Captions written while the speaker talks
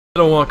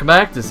Hello and welcome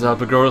back, this is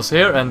LPGrodus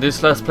here, and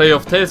this last play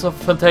of Tales of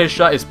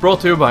Phantasia is brought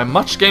to you by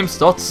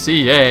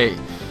Muchgamesguides.ca.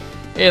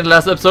 In the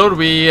last episode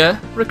we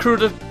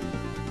recruited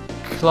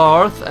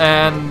Clarth,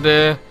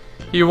 and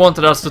he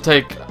wanted us to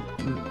take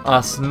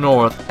us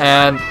north,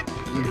 and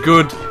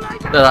good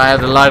that I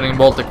have the lightning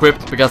bolt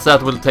equipped, because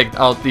that will take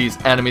out these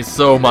enemies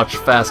so much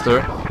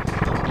faster.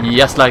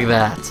 Just like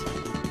that.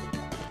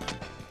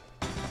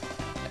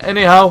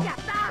 Anyhow,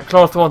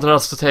 Clarth wanted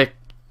us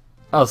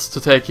to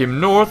take him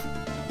north,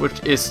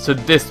 which is to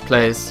this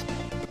place.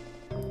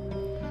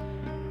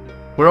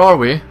 Where are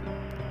we?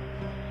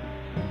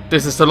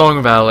 This is the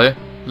Long Valley.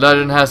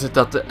 Legend has it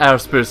that the air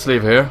spirits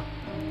live here.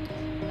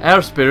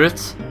 Air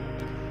spirits?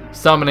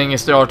 Summoning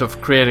is the art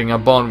of creating a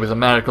bond with a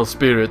magical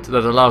spirit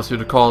that allows you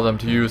to call them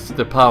to use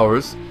the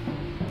powers.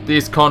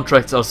 These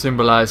contracts are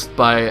symbolized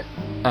by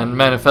and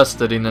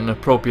manifested in an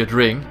appropriate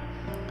ring.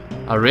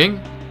 A ring?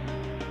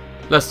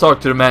 Let's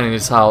talk to the man in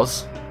his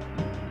house.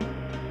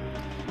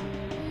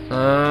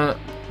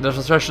 There's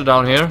a treasure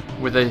down here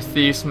with a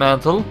thief's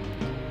mantle.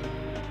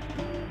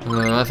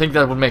 I think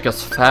that would make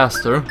us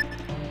faster.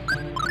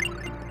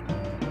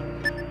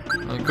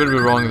 I could be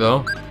wrong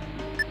though.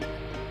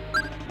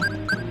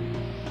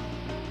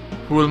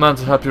 Who will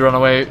mantle help you run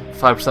away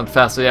 5%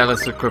 faster? Yeah,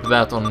 let's equip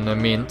that on the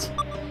mint.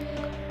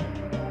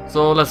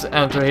 So let's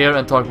enter here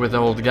and talk with the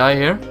old guy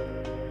here.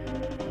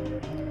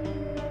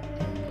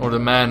 Or the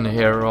man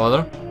here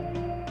rather.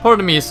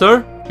 Pardon me,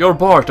 sir. You're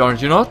Bart,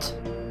 aren't you not?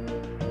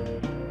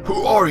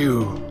 Who are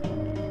you?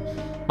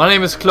 My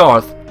name is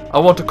Clarth. I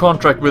want to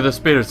contract with the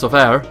spirits of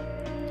air.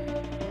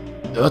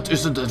 That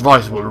isn't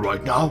advisable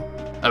right now.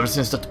 Ever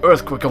since that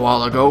earthquake a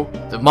while ago,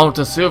 the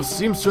mountain sylph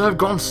seems to have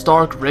gone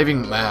stark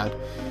raving mad.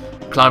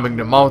 Climbing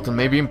the mountain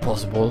may be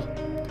impossible.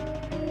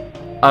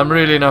 I'm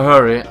really in a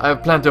hurry. I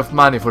have plenty of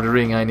money for the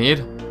ring I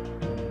need.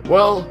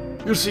 Well,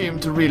 you seem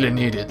to really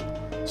need it.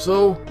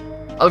 So,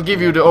 I'll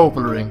give you the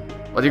opal ring,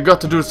 but you've got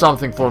to do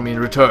something for me in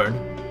return.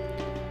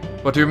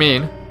 What do you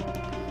mean?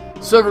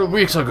 Several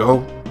weeks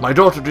ago, my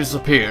daughter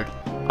disappeared.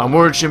 I'm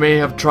worried she may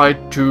have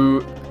tried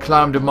to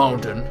climb the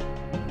mountain.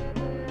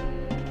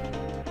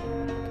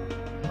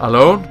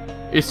 Alone?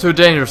 It's too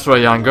dangerous for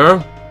a young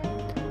girl.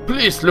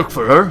 Please look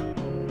for her.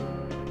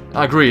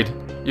 Agreed.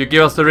 You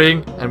give us the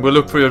ring and we'll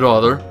look for your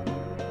daughter.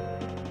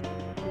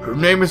 Her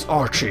name is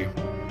Archie.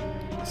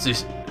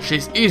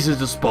 She's easy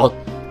to spot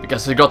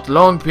because she got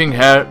long pink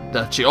hair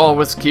that she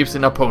always keeps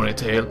in a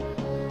ponytail.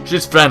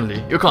 She's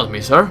friendly. You can't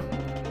miss her.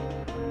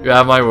 You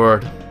have my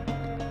word.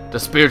 The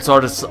spirits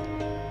are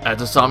at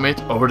the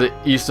summit over the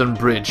eastern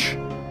bridge.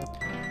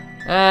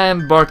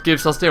 And Bart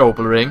gives us the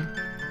opal ring,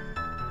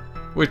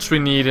 which we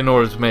need in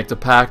order to make the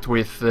pact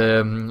with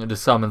the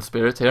summoned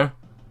spirit here.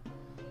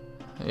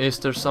 Is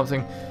there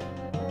something?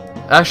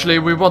 Actually,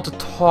 we want to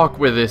talk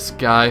with this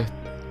guy.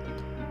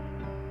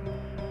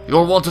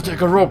 You'll want to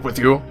take a rope with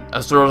you,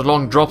 as there are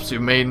long drops you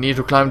may need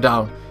to climb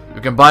down.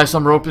 You can buy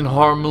some rope in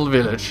Harmel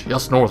village,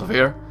 just north of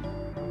here.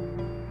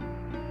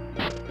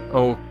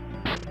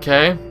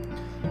 Okay.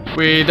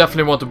 We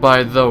definitely want to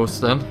buy those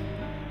then.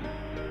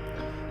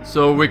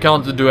 So we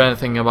can't do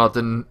anything about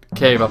the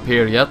cave up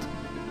here yet.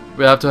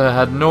 We have to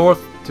head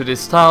north to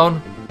this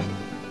town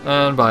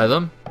and buy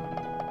them.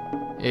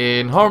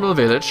 In Harmel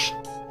village.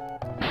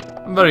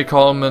 A very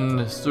calm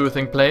and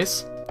soothing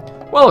place.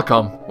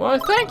 Welcome. Why,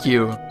 thank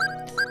you.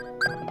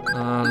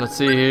 Let's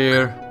see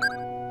here.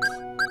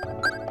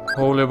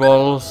 Holy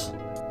balls.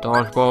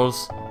 Dark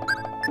balls.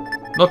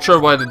 Not sure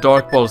why the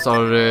dark balls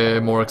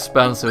are more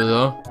expensive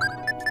though.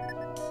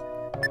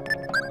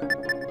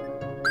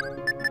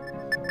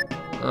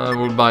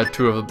 We'll buy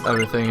 2 of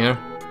everything here.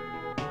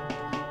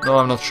 No,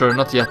 I'm not sure.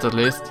 Not yet, at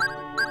least.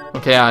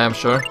 Okay, I am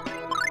sure.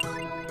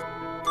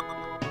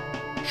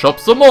 Shop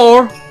some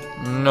more!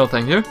 No,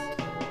 thank you.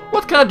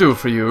 What can I do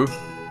for you?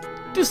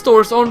 This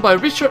store is owned by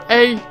Richard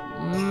A.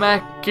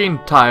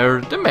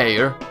 McIntyre, the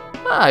mayor.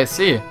 Ah, I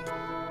see.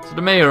 So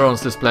the mayor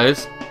owns this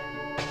place.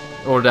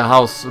 Or the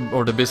house,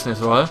 or the business,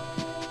 rather.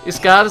 Is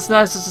God as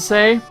nice as to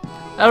say?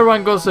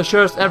 Everyone goes to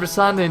church every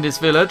Sunday in this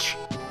village.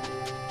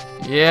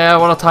 Yeah,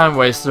 what a time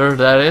waster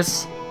that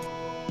is.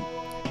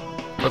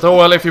 But oh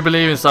well, if you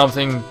believe in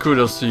something,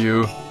 kudos to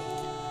you.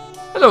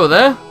 Hello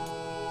there.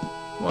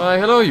 Why,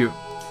 hello you.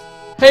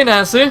 Hey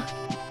Nancy.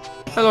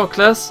 Hello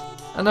Cless.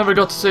 I never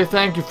got to say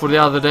thank you for the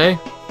other day.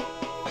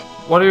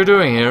 What are you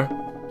doing here?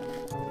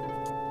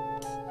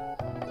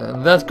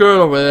 That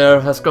girl over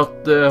there has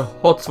got the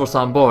hots for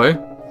some boy.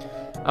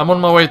 I'm on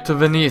my way to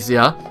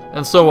Venezia,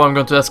 and so I'm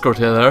going to escort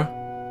her there.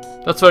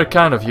 That's very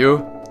kind of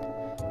you.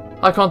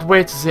 I can't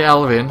wait to see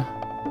Alvein.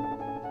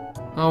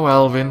 Oh,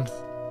 Alvein.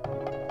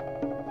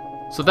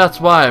 So that's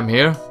why I'm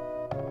here.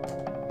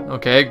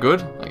 Okay,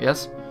 good, I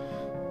guess.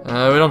 We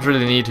don't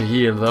really need to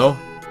heal, though.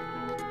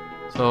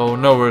 So,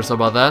 no worries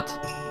about that.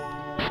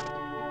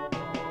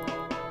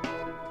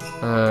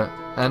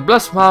 And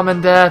bless Mom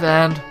and Dad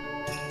and...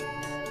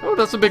 Oh,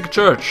 that's a big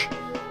church.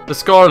 The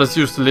Scarlets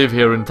used to live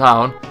here in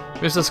town.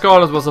 Mr.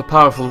 Scarlet was a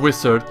powerful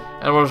wizard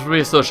and was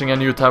researching a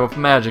new type of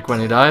magic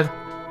when he died.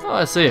 Oh,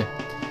 I see.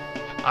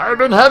 I've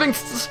been having a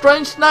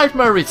strange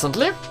nightmare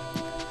recently.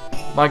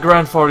 My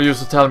grandfather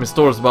used to tell me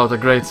stories about a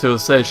great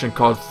civilization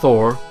called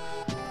Thor.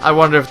 I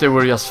wonder if they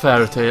were just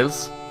fairy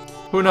tales.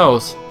 Who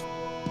knows?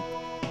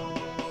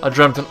 I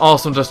dreamt an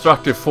awesome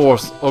destructive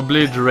force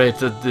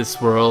obliterated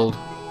this world.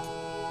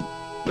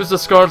 Mr.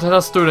 Scarlet had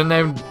a student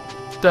named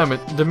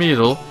the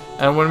Meadle,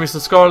 and when Mr.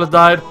 Scarlet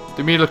died,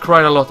 the Meadle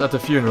cried a lot at the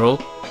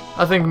funeral.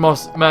 I think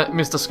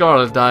Mr.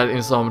 Scarlet died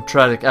in some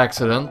tragic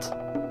accident.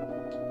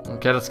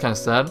 Okay, that's kinda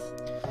sad.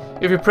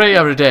 If you pray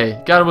every day,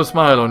 God will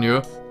smile on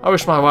you. I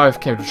wish my wife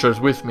came to church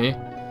with me.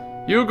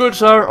 You, good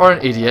sir, are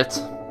an idiot.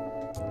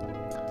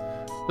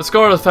 The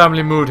Scarlet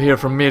family moved here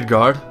from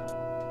Midgard.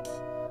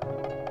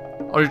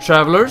 Are you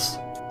travelers?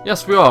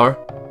 Yes, we are.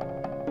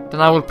 Then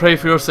I will pray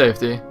for your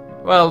safety.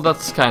 Well,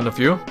 that's kind of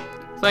you.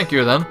 Thank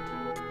you, then.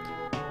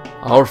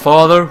 Our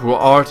Father, who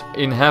art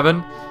in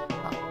heaven,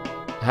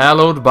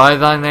 hallowed by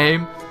thy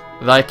name.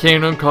 Thy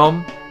kingdom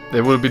come,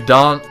 thy will be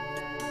done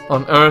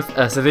on earth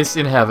as it is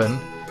in heaven.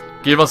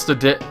 Give us the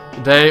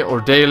day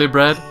our daily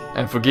bread,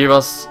 and forgive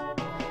us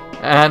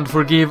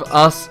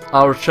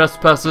our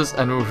trespasses,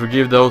 and we will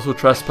forgive those who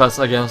trespass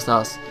against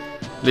us.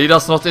 Lead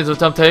us not into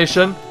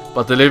temptation,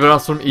 but deliver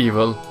us from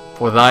evil.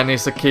 For thine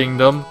is the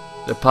kingdom,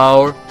 the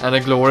power, and the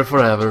glory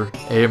forever.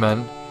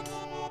 Amen.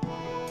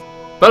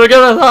 Better get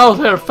us out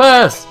here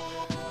fast!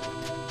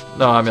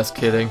 No, I'm just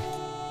kidding.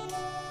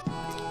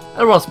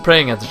 Everyone's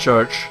praying at the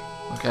church.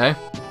 Okay.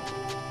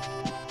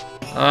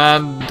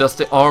 And does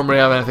the armory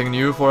have anything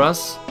new for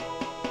us?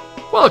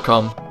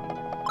 Welcome.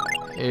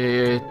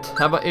 It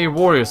have a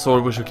warrior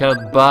sword which you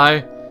cannot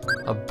buy,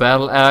 a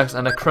battle axe,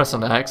 and a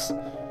crescent axe.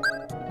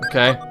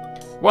 Okay.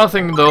 One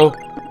thing though,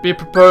 be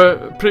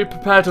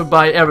prepared to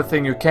buy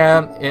everything you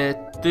can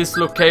at this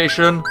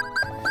location,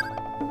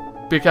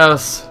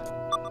 because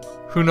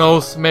who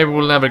knows, maybe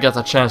we'll never get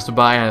a chance to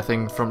buy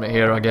anything from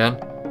here again.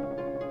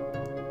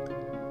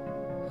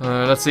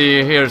 Let's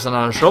see, here's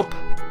another shop.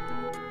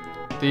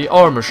 The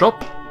armor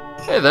shop.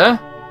 Hey there.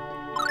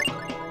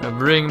 A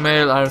ring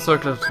mail, iron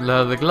circlet,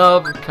 leather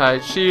glove,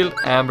 kite shield,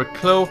 amber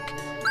cloak,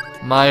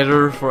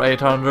 miter for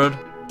 800.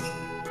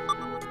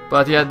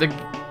 But yeah, the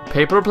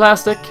paper or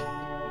plastic?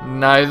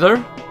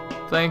 Neither.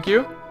 Thank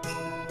you.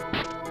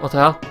 What the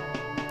hell?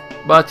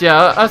 But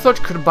yeah, I thought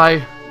you could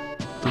buy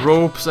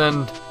ropes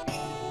and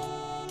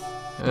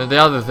the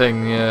other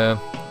thing,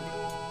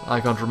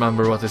 I can't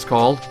remember what it's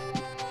called.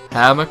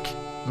 Hammock?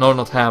 No,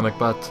 not hammock,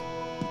 but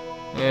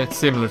it's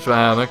similar to a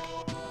hammock.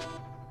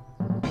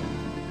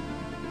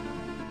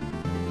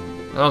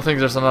 I don't think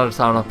there's another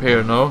town up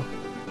here, no.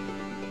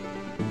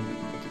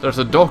 There's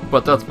a dock,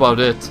 but that's about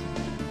it.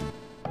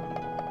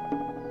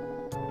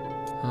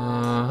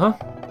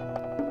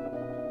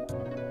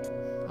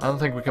 I don't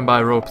think we can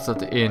buy ropes at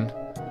the inn.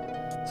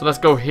 So let's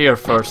go here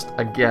first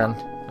again,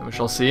 and we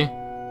shall see.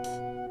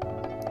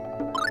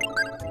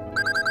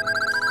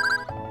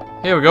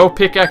 Here we go,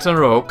 pickaxe and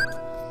rope.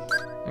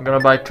 I'm gonna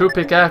buy 2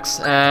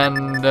 pickaxe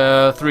and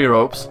 3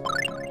 ropes.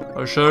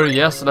 Are you sure?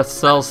 Yes, let's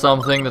sell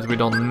something that we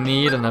don't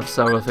need and have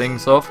several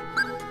things of.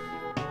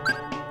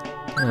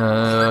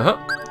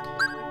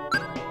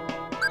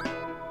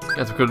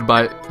 Guess we could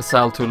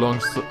sell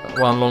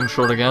 1 long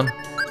sword again.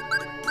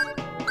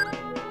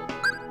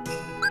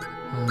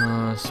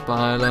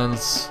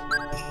 Spylance.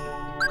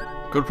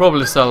 Could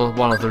probably sell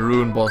one of the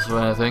rune balls or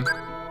anything.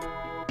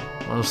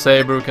 One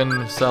saber, we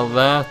can sell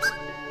that.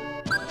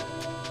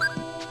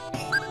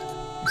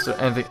 Is there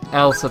anything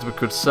else that we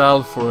could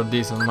sell for a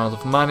decent amount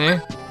of money?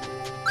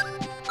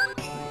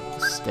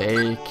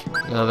 Steak,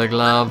 leather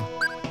glove.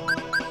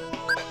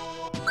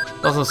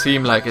 Doesn't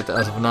seem like it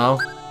as of now.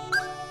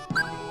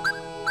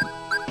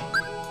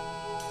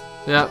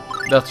 Yeah,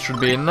 that should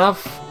be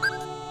enough.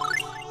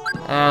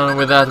 And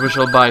with that we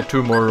shall buy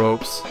 2 more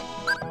ropes.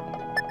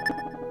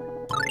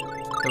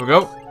 There we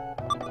go.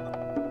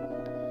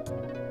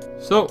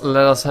 So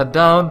let us head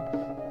down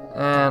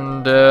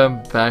and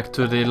back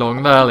to the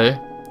Long Valley.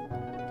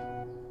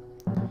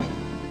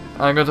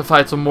 I'm going to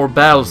fight some more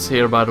battles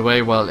here, by the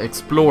way, while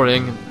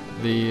exploring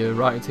the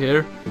right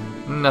here.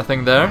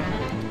 Nothing there.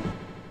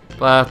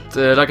 But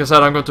like I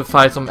said, I'm going to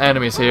fight some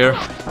enemies here.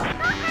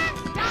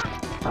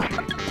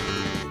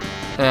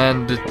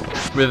 And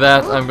with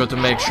that, I'm going to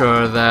make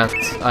sure that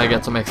I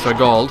get some extra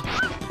gold.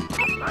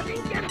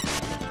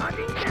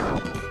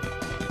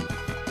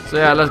 So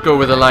yeah, let's go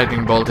with a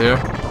lightning bolt here,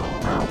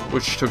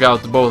 which took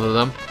out both of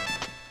them.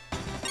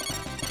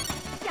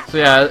 So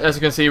yeah, as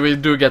you can see, we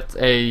do get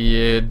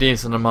a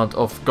decent amount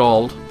of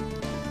gold,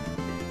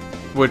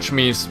 which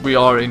means we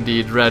are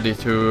indeed ready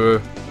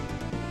to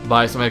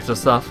buy some extra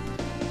stuff.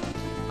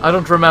 I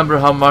don't remember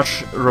how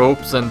much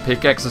ropes and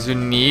pickaxes you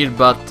need,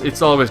 but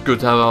it's always good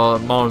to have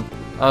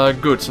a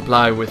good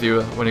supply with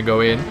you when you go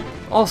in.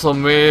 Also,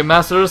 we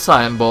mastered a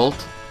Cyan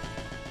Bolt.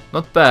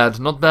 Not bad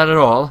at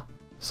all.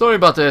 Sorry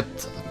about that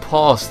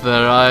pause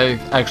there, I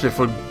actually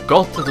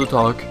forgot to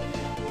talk,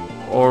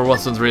 or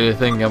wasn't really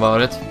thinking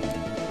about it.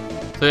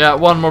 So yeah,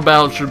 1 more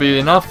battle should be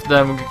enough,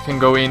 then we can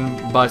go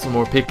in, buy some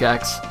more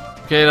pickaxe.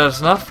 Okay, that's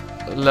enough.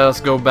 let us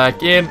go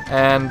back in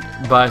and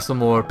buy some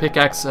more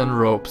pickaxe and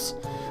ropes.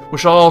 We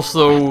shall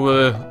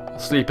also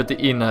sleep at the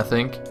inn, I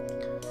think.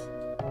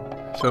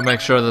 So make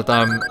sure that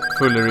I'm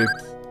fully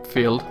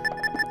refilled.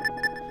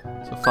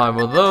 So 5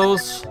 of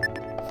those,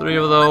 3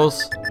 of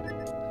those,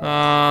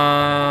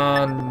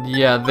 and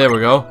yeah, there we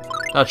go.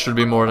 That should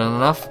be more than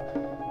enough.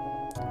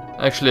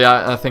 Actually,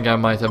 I think I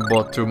might have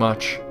bought too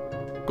much.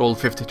 Gold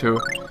 52.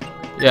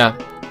 Yeah.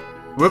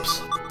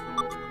 Whoops.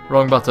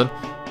 Wrong button.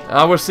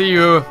 I will see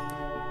you.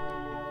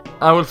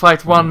 I will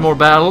fight one more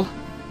battle,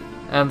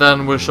 and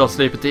then we shall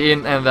sleep at the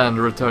inn, and then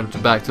return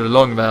back to the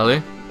Long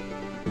Valley.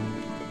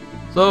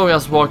 So,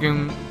 just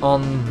walking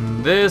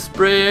on this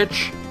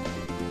bridge,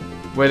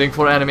 waiting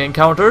for enemy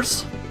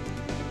encounters.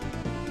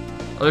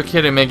 Are you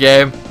kidding me,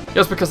 game?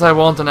 Just because I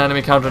want an enemy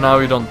encounter now,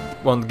 you don't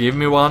want to give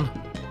me one?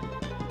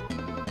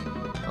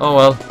 Oh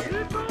well.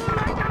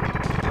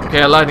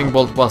 Okay, a lightning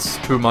bolt was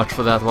too much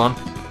for that one.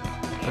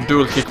 A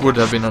dual kick would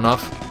have been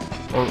enough.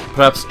 Or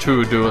perhaps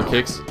 2 dual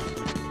kicks.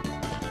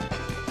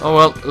 Oh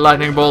well,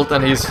 lightning bolt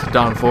and he's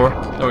down for.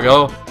 There we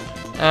go.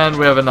 And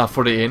we have enough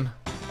for the inn.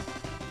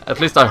 At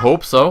least I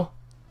hope so.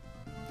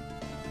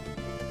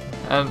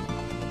 And,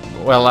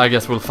 well, I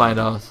guess we'll find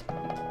out.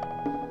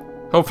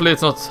 Hopefully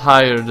it's not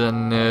higher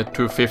than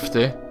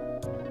 250.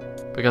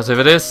 Because if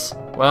it is,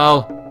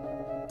 well,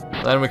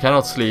 then we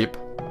cannot sleep.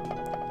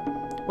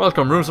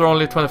 Welcome, rooms are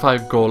only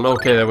 25 gold.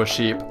 Okay, they were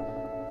cheap.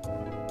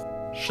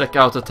 Check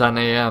out at 10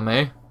 AM,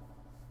 eh?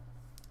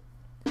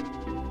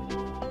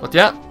 But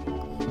yeah,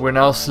 we're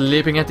now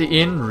sleeping at the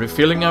inn,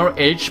 refilling our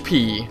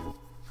HP.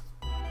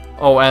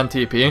 Oh, and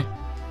TP.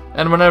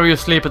 And whenever you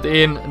sleep at the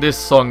inn, this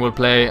song will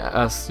play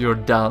as you're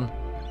done.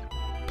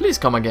 Please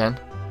come again.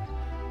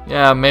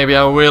 Yeah, maybe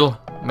I will,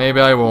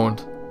 maybe I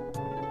won't.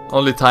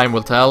 Only time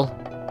will tell.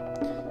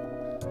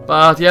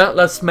 But yeah,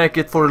 let's make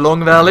it for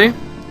Long Valley.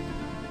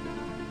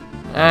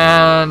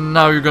 And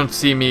now you're going to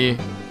see me.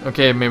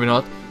 Okay, maybe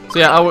not. So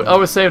yeah, I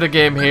will save the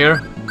game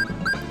here.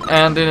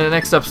 And in the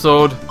next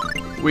episode,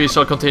 we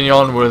shall continue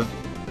on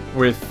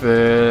with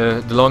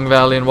the Long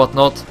Valley and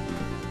whatnot.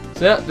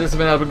 So yeah, this has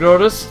been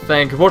LPGrodus.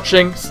 Thank you for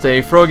watching.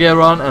 Stay froggy,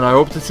 everyone, and I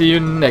hope to see you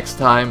next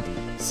time.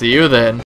 See you then.